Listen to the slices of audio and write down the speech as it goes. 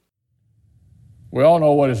We all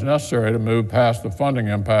know what is necessary to move past the funding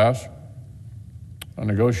impasse, a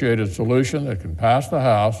negotiated solution that can pass the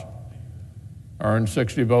House, earn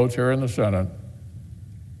 60 votes here in the Senate,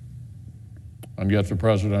 and get the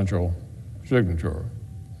presidential signature.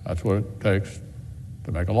 That's what it takes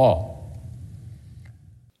to make a law.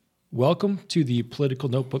 Welcome to the Political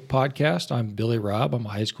Notebook Podcast. I'm Billy Robb. I'm a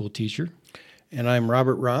high school teacher. And I'm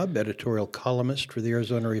Robert Robb, editorial columnist for the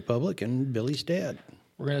Arizona Republic and Billy's dad.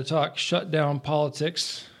 We're going to talk shutdown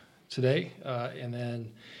politics today. And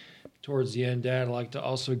then towards the end, Dad, I'd like to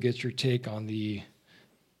also get your take on the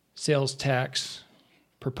sales tax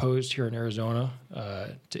proposed here in Arizona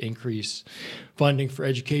to increase funding for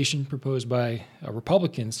education proposed by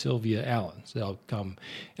Republican Sylvia Allen. So that'll come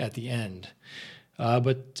at the end.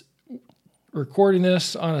 But recording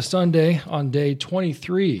this on a Sunday on day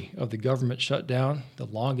 23 of the government shutdown, the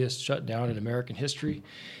longest shutdown in American history.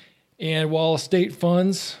 And while state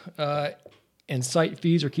funds and site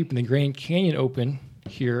fees are keeping the Grand Canyon open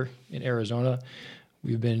here in Arizona,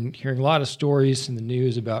 we've been hearing a lot of stories in the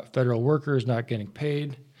news about federal workers not getting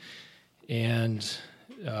paid and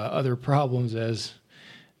other problems as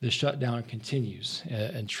the shutdown continues.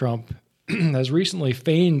 And Trump has recently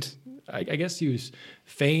feigned, I guess he was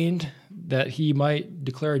feigned that he might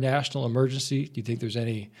declare a national emergency. Do you think there's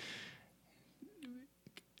any,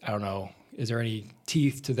 is there any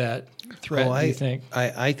teeth to that threat, do you think?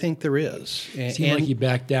 I think there is. It seemed like he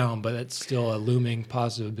backed down, but it's still a looming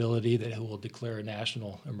possibility that he will declare a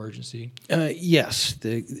national emergency. Yes,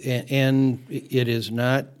 and it is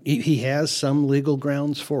not, he has some legal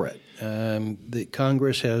grounds for it. The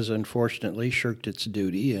Congress has unfortunately shirked its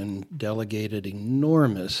duty and delegated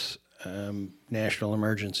enormous national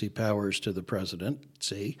emergency powers to the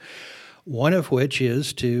presidency, one of which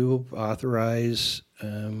is to authorize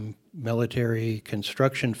military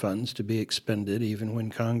construction funds to be expended even when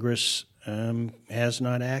Congress has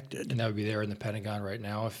not acted. And that would be there in the Pentagon right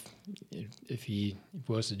now if he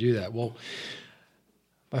was to do that. Well,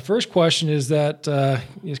 my first question is that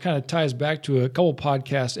it kind of ties back to a couple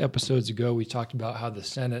podcast episodes ago. We talked about how the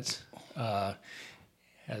Senate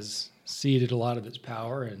has ceded a lot of its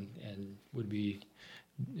power and would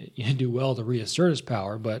do well to reassert its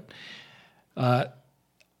power. But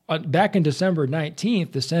back in December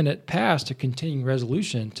 19th, the Senate passed a continuing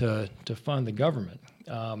resolution to fund the government,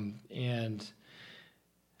 and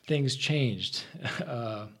things changed.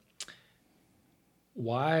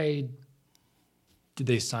 Why did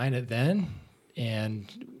they sign it then,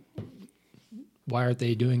 and why aren't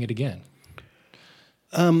they doing it again?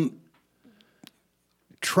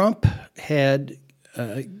 Trump had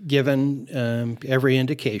given every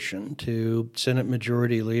indication to Senate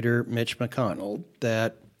Majority Leader Mitch McConnell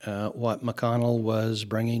that what McConnell was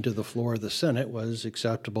bringing to the floor of the Senate was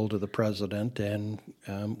acceptable to the president and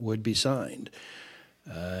would be signed.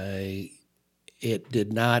 It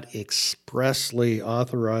did not expressly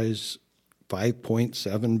authorize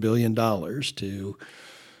 $5.7 billion to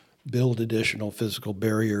build additional physical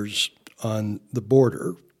barriers on the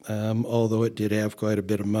border, although it did have quite a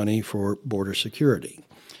bit of money for border security.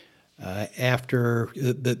 After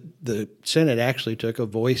the Senate actually took a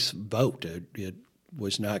voice vote. It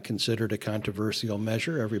was not considered a controversial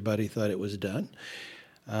measure. Everybody thought it was done.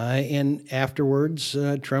 And afterwards,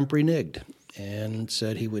 Trump reneged and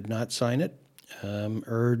said he would not sign it,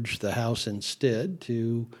 urged the House instead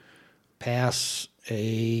to pass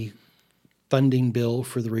a funding bill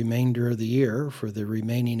for the remainder of the year for the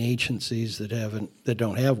remaining agencies that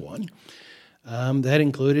don't have one. That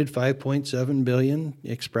included $5.7 billion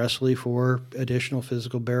expressly for additional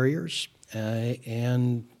physical barriers,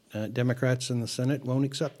 and Democrats in the Senate won't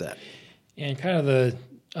accept that. And kind of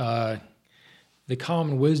the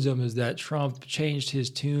common wisdom is that Trump changed his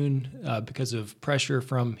tune because of pressure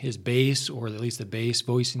from his base, or at least the base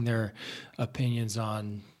voicing their opinions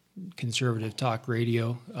on conservative talk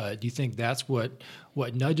radio. Do you think that's what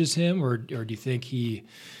nudges him, or do you think he,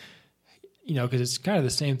 because it's kind of the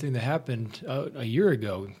same thing that happened a year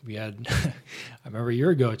ago. We had, I remember a year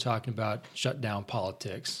ago talking about shutdown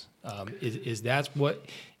politics. Is that what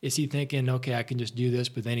is he thinking? Okay, I can just do this,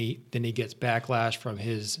 but then he gets backlash from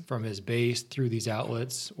his base through these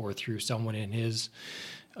outlets or through someone in his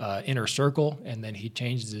inner circle, and then he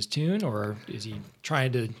changes his tune, or is he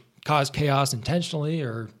trying to cause chaos intentionally?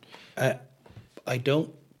 Or I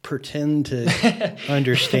don't pretend to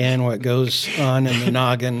understand what goes on in the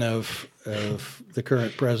noggin of the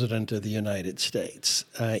current president of the United States.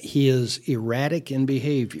 He is erratic in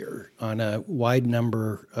behavior on a wide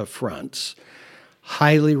number of fronts,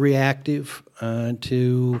 highly reactive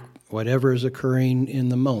to whatever is occurring in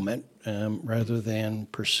the moment, rather than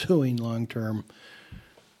pursuing long-term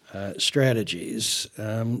strategies.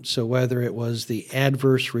 So whether it was the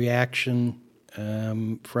adverse reaction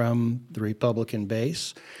from the Republican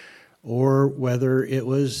base, or whether it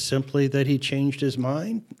was simply that he changed his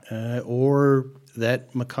mind, or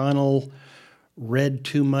that McConnell read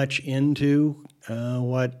too much into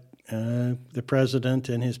what the president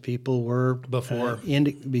and his people were before.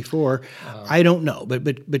 I don't know,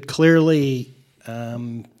 but clearly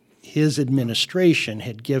his administration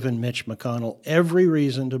had given Mitch McConnell every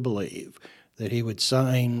reason to believe that he would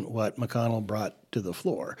sign what McConnell brought to the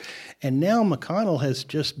floor. And now McConnell has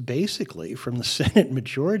just basically, from the Senate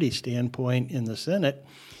majority standpoint in the Senate,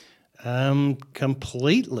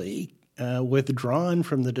 completely withdrawn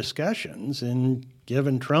from the discussions and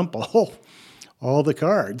given Trump all the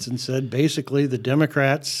cards and said basically the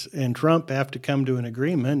Democrats and Trump have to come to an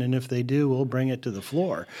agreement, and if they do, we'll bring it to the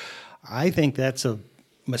floor. I think that's a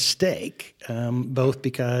mistake, both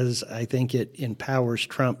because I think it empowers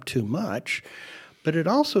Trump too much, but it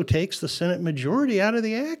also takes the Senate majority out of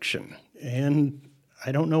the action. And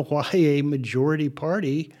I don't know why a majority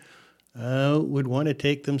party would want to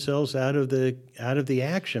take themselves out of the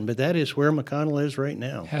action, but that is where McConnell is right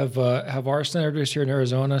now. Have our senators here in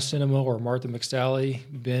Arizona, Sinema or Martha McSally,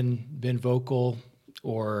 been vocal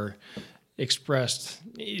or expressed?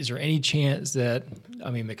 Is there any chance that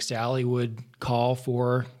McSally would call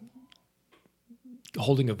for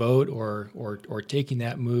holding a vote or taking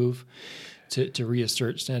that move to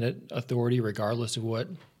reassert Senate authority, regardless of what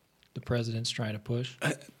the president's trying to push?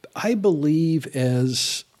 I believe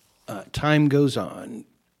as time goes on,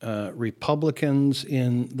 Republicans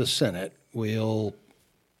in the Senate will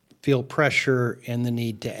feel pressure and the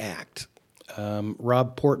need to act.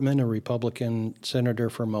 Rob Portman, a Republican senator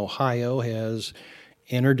from Ohio, has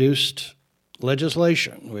introduced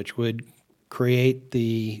legislation which would create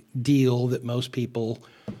the deal that most people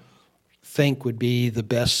think would be the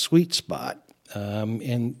best sweet spot,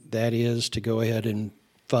 and that is to go ahead and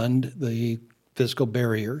fund the physical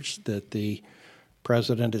barriers that the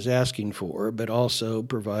president is asking for, but also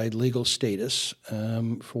provide legal status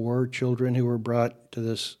for children who were brought to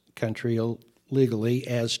this country legally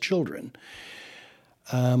as children.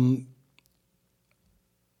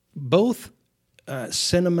 Both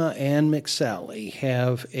Sinema and McSally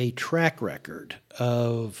have a track record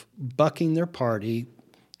of bucking their party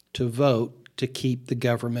to vote to keep the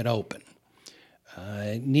government open.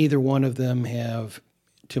 Neither one of them have,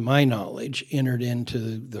 to my knowledge, entered into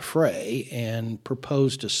the fray and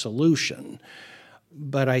proposed a solution.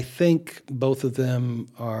 But I think both of them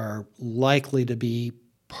are likely to be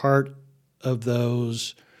part of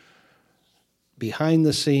those behind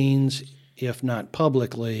the scenes, if not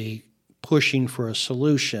publicly, pushing for a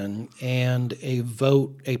solution and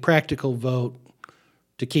a practical vote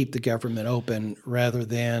to keep the government open rather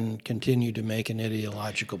than continue to make an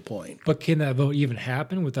ideological point. But can that vote even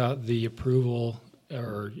happen without the approval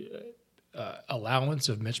or allowance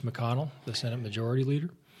of Mitch McConnell, the Senate Majority Leader?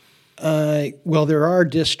 Well, there are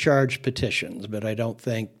discharge petitions, but I don't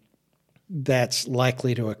think that's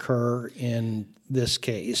likely to occur in this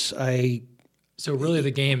case. So really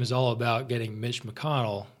the game is all about getting Mitch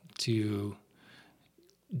McConnell to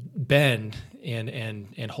bend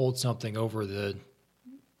and hold something over the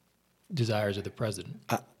desires of the president.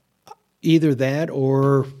 Either that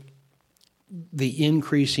or the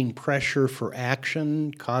increasing pressure for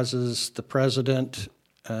action causes the president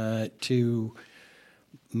to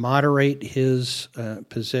moderate his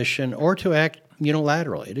position or to act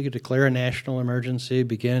unilaterally, to declare a national emergency,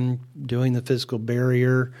 begin doing the physical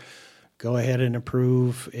barrier, go ahead and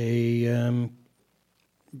approve a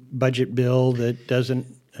budget bill that doesn't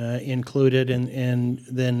include it and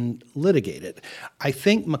then litigate it. I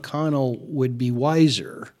think McConnell would be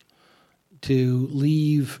wiser to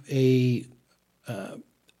leave a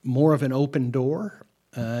more of an open door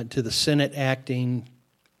to the Senate acting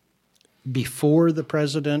before the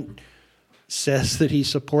president says that he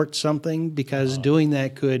supports something, because doing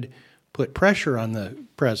that could put pressure on the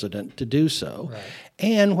president to do so. Right.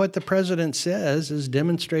 And what the president says, as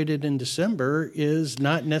demonstrated in December, is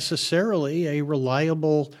not necessarily a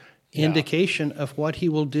reliable indication of what he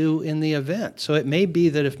will do in the event. So it may be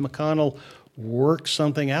that if McConnell works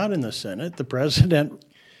something out in the Senate, the president,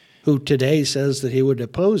 who today says that he would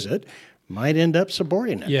oppose it, might end up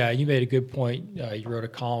supporting it. Yeah, you made a good point. You wrote a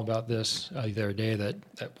column about this the other day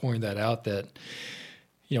that pointed that out, that,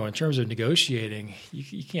 in terms of negotiating,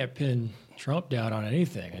 you can't pin Trump down on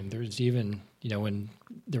anything. And there's even, when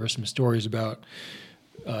there were some stories about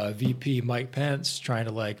VP Mike Pence trying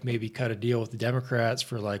to maybe cut a deal with the Democrats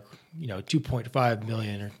for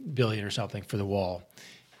 $2.5 billion or something for the wall.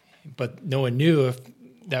 But no one knew if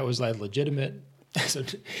that was legitimate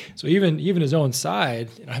So even his own side,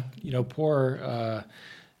 poor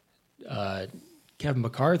Kevin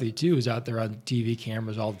McCarthy too is out there on TV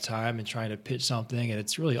cameras all the time and trying to pitch something, and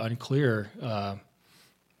it's really unclear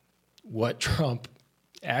what Trump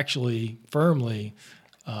actually firmly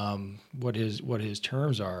what his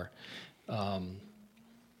terms are.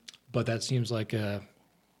 But that seems like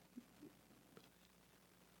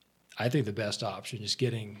I think the best option is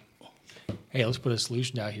getting, hey, let's put a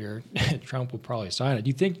solution out here. Trump will probably sign it. Do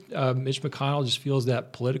you think Mitch McConnell just feels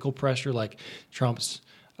that political pressure, like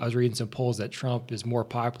I was reading some polls that Trump is more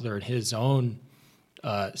popular in his own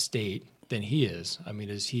state than he is. I mean,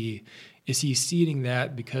 is he ceding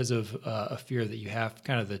that because of a fear that you have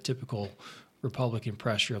kind of the typical Republican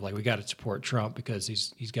pressure of like, we got to support Trump because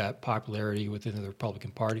he's got popularity within the Republican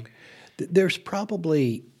Party? There's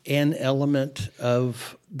probably an element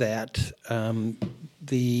of that.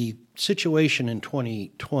 The situation in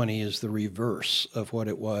 2020 is the reverse of what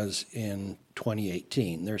it was in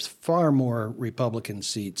 2018. There's far more Republican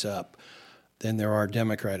seats up than there are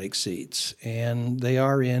Democratic seats, and they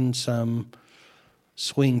are in some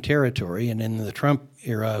swing territory. And in the Trump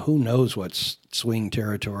era, who knows what's swing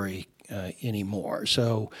territory anymore.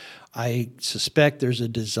 So I suspect there's a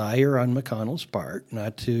desire on McConnell's part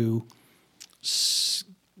not to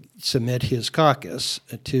submit his caucus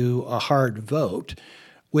to a hard vote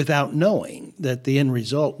without knowing that the end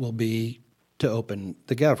result will be to open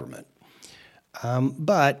the government.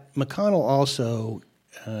 But McConnell also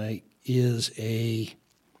is a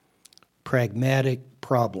pragmatic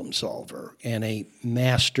problem solver and a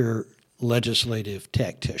master legislative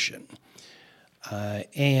tactician.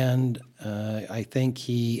 And I think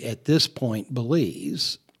he, at this point,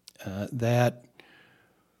 believes that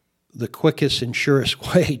the quickest and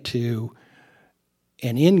surest way to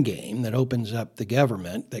an end game that opens up the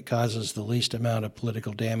government, that causes the least amount of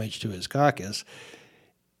political damage to his caucus,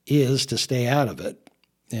 is to stay out of it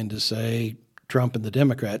and to say Trump and the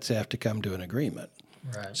Democrats have to come to an agreement.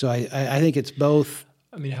 Right. So I think it's both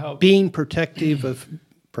being protective of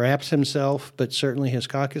perhaps himself, but certainly his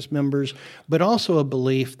caucus members, but also a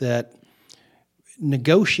belief that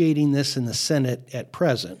negotiating this in the Senate at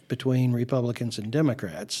present between Republicans and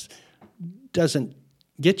Democrats doesn't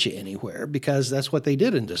get you anywhere, because that's what they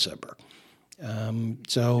did in December.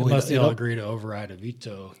 Unless they all agree to override a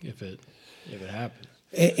veto if it happens.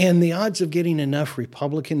 And the odds of getting enough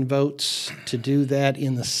Republican votes to do that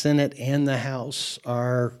in the Senate and the House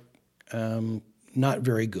are not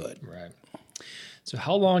very good. Right. So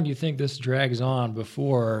how long do you think this drags on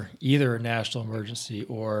before either a national emergency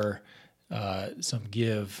or some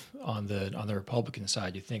give on the Republican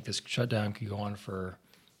side? Do you think this shutdown could go on for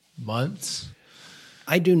months?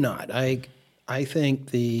 I do not. I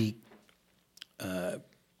think the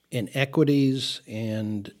inequities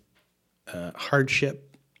and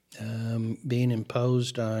hardship being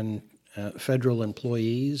imposed on federal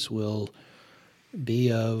employees will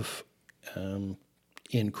be of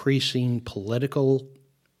increasing political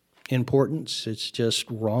importance. It's just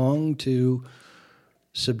wrong to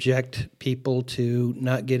subject people to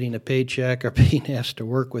not getting a paycheck or being asked to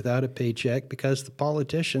work without a paycheck because the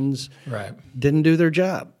politicians didn't do their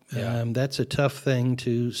job. Yeah. That's a tough thing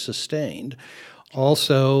to sustain.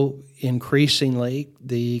 Also, increasingly,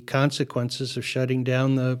 the consequences of shutting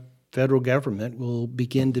down the federal government will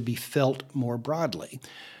begin to be felt more broadly.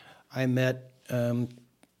 I met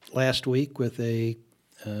last week with a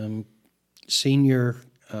senior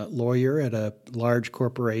lawyer at a large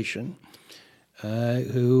corporation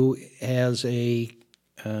who has a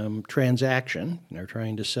transaction. They're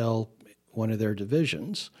trying to sell one of their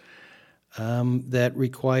divisions that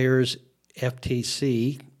requires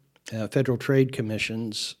FTC, Federal Trade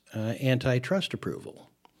Commission's antitrust approval.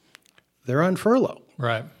 They're on furlough.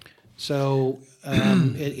 Right. So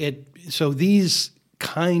so these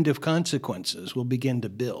kind of consequences will begin to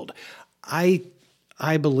build. I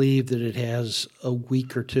believe that it has a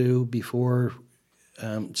week or two before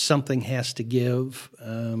something has to give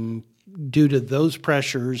due to those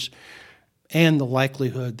pressures and the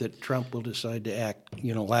likelihood that Trump will decide to act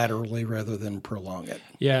unilaterally rather than prolong it.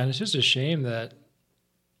 Yeah, and it's just a shame that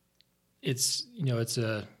it's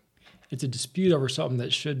a dispute over something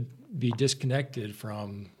that should be disconnected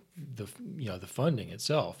from the funding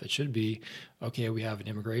itself. It should be, okay, we have an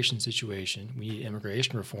immigration situation, we need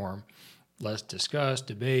immigration reform. Let's discuss,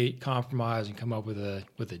 debate, compromise, and come up with a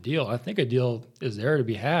deal. I think a deal is there to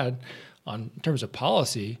be had in terms of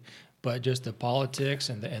policy, but just the politics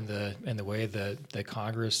and the way the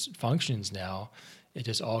Congress functions now, it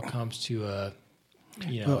just all comes to a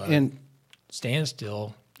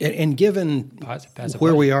standstill And given pass a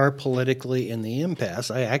where budget. we are politically in the impasse,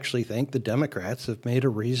 I actually think the Democrats have made a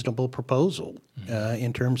reasonable proposal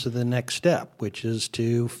in terms of the next step, which is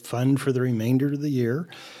to fund for the remainder of the year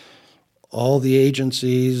all the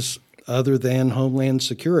agencies other than Homeland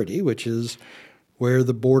Security, which is where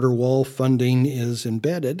the border wall funding is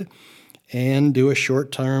embedded, and do a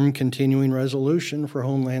short-term continuing resolution for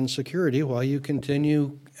Homeland Security while you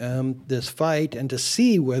continue this fight, and to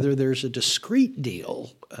see whether there's a discrete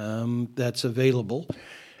deal that's available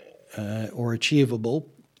or achievable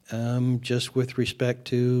just with respect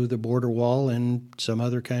to the border wall and some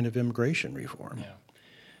other kind of immigration reform. Yeah.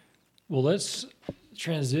 Well, let's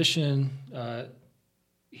transition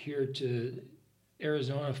here to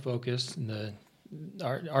Arizona focus. And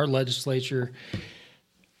our legislature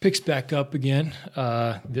picks back up again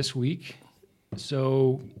this week.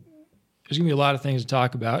 So there's going to be a lot of things to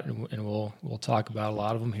talk about, and we'll talk about a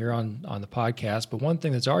lot of them here on the podcast. But one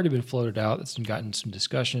thing that's already been floated out that's gotten some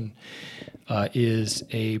discussion is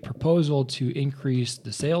a proposal to increase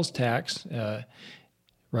the sales tax.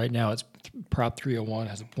 Right now, it's Prop 301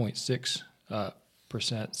 has a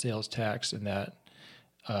 0.6% sales tax, and that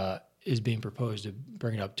is being proposed to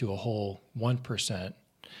bring it up to a whole 1%.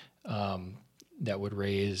 That would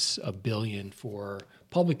raise $1 billion for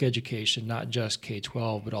public education, not just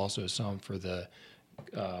K-12, but also some for the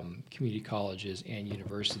community colleges and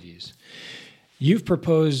universities. You've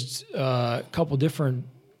proposed a couple different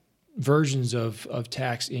versions of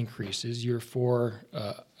tax increases. You're for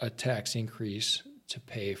a tax increase to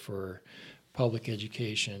pay for public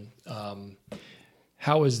education.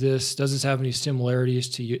 How is this? Does this have any similarities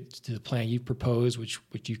to the plan you've proposed, which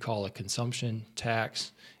you call a consumption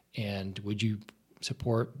tax? And would you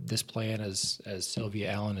support this plan as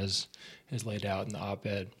Sylvia Allen has laid out in the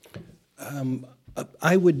op-ed?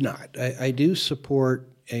 I would not. I do support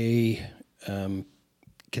a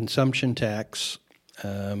consumption tax,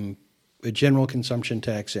 a general consumption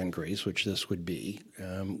tax increase, which this would be,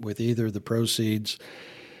 with either the proceeds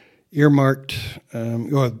earmarked,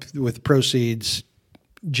 or with proceeds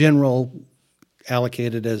general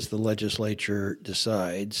allocated as the legislature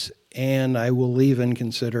decides. And I will even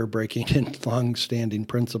consider breaking a long-standing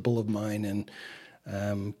principle of mine and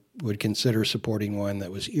would consider supporting one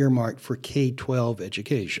that was earmarked for K-12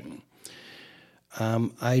 education.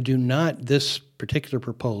 This particular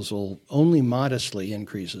proposal only modestly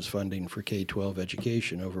increases funding for K-12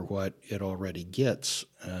 education over what it already gets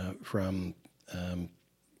from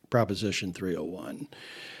Proposition 301.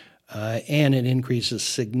 And it increases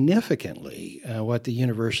significantly what the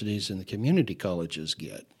universities and the community colleges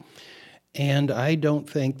get. And I don't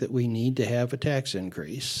think that we need to have a tax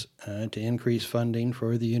increase to increase funding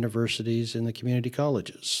for the universities and the community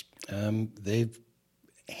colleges. They've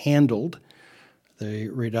handled the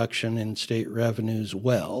reduction in state revenues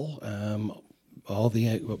well. All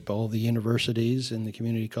the universities and the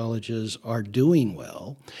community colleges are doing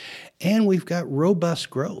well. And we've got robust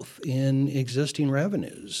growth in existing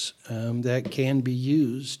revenues that can be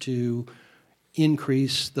used to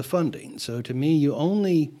increase the funding. So to me, you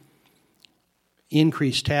only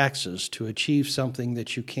increase taxes to achieve something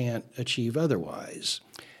that you can't achieve otherwise.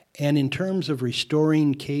 And in terms of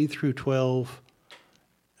restoring K through 12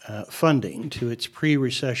 funding to its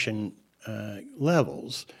pre-recession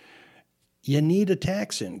levels, you need a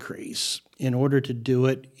tax increase in order to do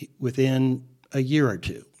it within a year or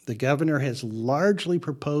two. The governor has largely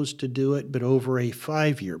proposed to do it, but over a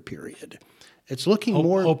 5-year period. It's looking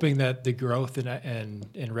more... Hoping that the growth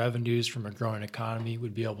in revenues from a growing economy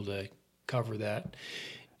would be able to cover that.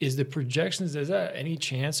 Is that any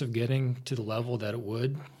chance of getting to the level that it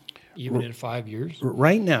would, even in 5 years?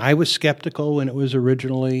 Right now, I was skeptical when it was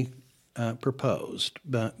originally proposed,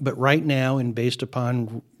 but right now, and based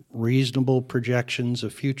upon reasonable projections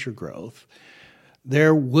of future growth,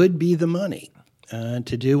 there would be the money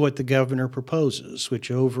to do what the governor proposes, which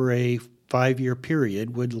over a 5-year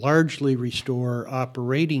period would largely restore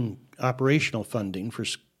operational funding for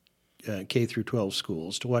K through 12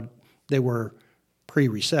 schools to what they were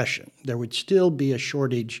pre-recession. There would still be a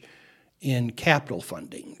shortage in capital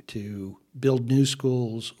funding to build new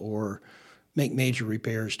schools or make major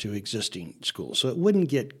repairs to existing schools. So it wouldn't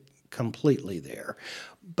get completely there.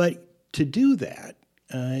 But to do that,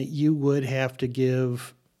 you would have to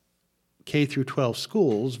give K through 12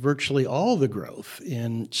 schools virtually all the growth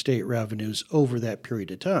in state revenues over that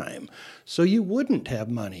period of time. So you wouldn't have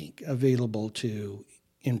money available to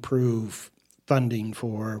improve funding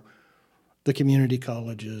for the community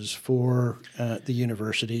colleges, for the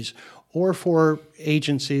universities, or for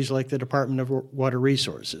agencies like the Department of Water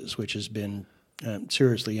Resources, which has been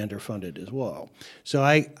seriously underfunded as well. So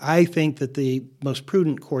I think that the most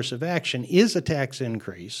prudent course of action is a tax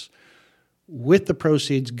increase with the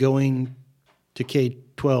proceeds going to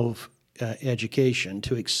K-12 education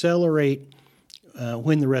to accelerate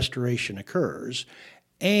when the restoration occurs,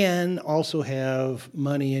 and also have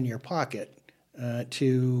money in your pocket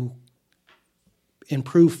to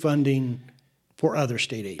improve funding for other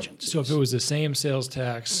state agencies. So if it was the same sales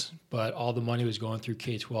tax, but all the money was going through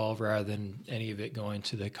K-12 rather than any of it going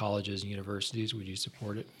to the colleges and universities, would you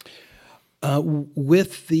support it?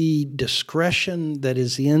 With the discretion that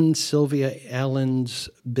is in Sylvia Allen's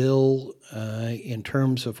bill in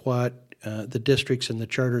terms of what the districts and the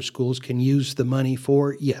charter schools can use the money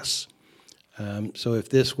for, yes. So if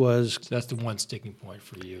this was... So that's the one sticking point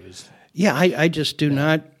for you is... Yeah, I just do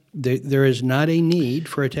not... There is not a need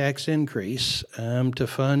for a tax increase to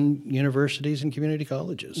fund universities and community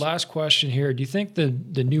colleges. Last question here. Do you think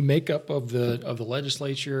the new makeup of the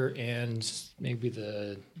legislature and maybe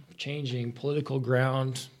the changing political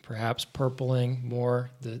ground, perhaps purpling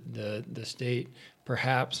more the state,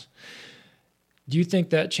 perhaps, do you think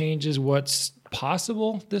that changes what's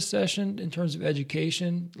possible this session in terms of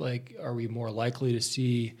education? Like, are we more likely to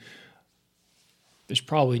see... There's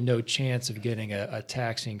probably no chance of getting a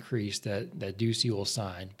tax increase that Ducey will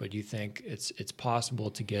sign, but do you think it's possible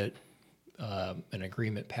to get an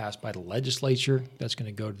agreement passed by the legislature that's going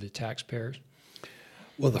to go to the taxpayers?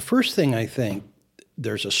 Well, the first thing I think,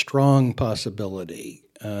 there's a strong possibility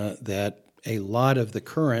that a lot of the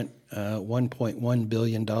current $1.1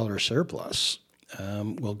 billion surplus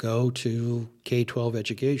will go to K-12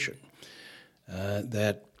 education. But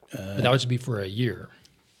that would be for a year,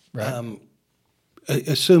 right?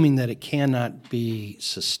 Assuming that it cannot be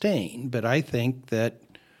sustained, but I think that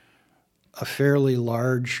a fairly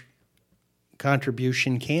large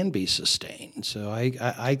contribution can be sustained. So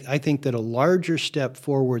I think that a larger step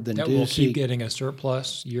forward than that Ducey... will keep getting a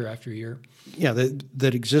surplus year after year? Yeah,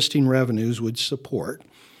 that existing revenues would support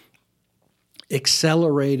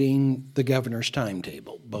accelerating the governor's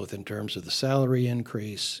timetable, both in terms of the salary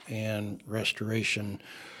increase and restoration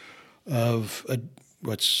of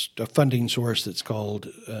what's a funding source that's called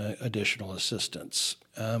additional assistance.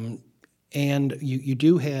 And you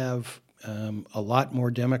do have a lot more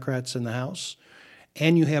Democrats in the House,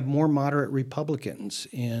 and you have more moderate Republicans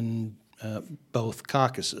in both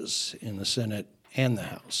caucuses in the Senate and the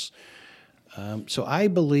House. So I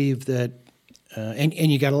believe that, and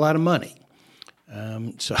you got a lot of money.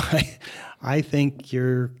 So I think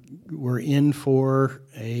we're in for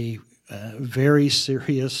a very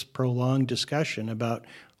serious, prolonged discussion about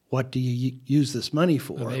what do you use this money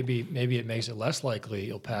for. Well, maybe it makes it less likely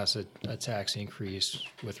you'll pass a tax increase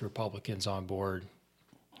with Republicans on board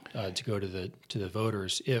to go to the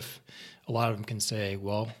voters if a lot of them can say,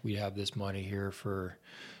 well, we have this money here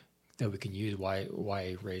that we can use.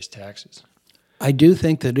 Why raise taxes? I do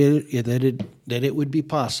think that it would be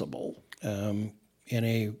possible in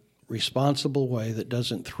a responsible way that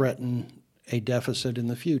doesn't threaten a deficit in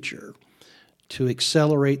the future to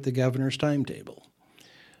accelerate the governor's timetable.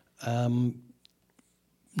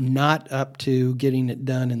 Not up to getting it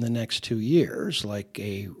done in the next 2 years, like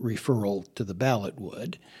a referral to the ballot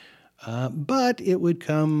would, but it would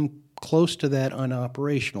come close to that on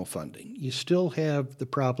operational funding. You still have the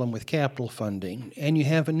problem with capital funding, and you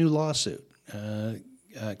have a new lawsuit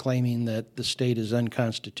claiming that the state is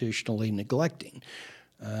unconstitutionally neglecting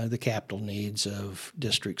the capital needs of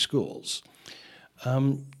district schools.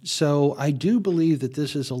 So I do believe that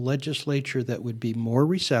this is a legislature that would be more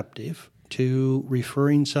receptive to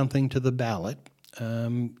referring something to the ballot,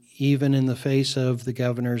 even in the face of the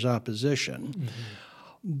governor's opposition.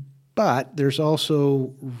 Mm-hmm. But there's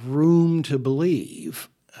also room to believe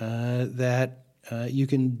that you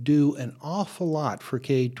can do an awful lot for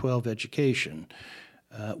K-12 education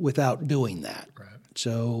without doing that. Right.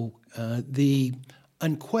 So the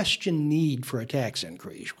unquestioned need for a tax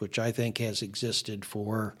increase, which I think has existed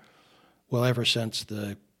ever since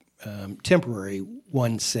the temporary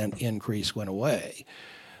 1 cent increase went away,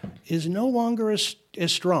 is no longer as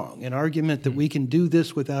strong. An argument that we can do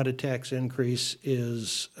this without a tax increase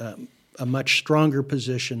is a much stronger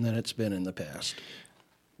position than it's been in the past.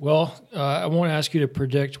 Well, I won't ask you to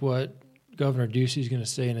predict what Governor Ducey is going to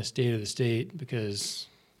say in a State of the State, because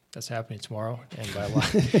that's happening tomorrow,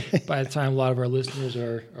 and by the time a lot of our listeners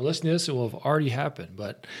are listening to this, it will have already happened.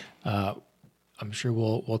 But I'm sure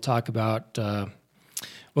we'll talk about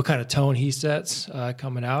what kind of tone he sets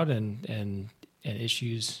coming out and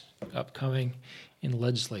issues upcoming in the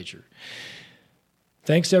legislature.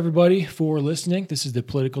 Thanks, everybody, for listening. This is the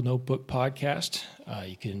Political Notebook Podcast.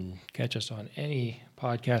 You can catch us on any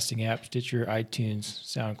podcasting app, Stitcher, iTunes,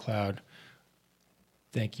 SoundCloud.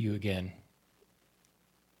 Thank you again.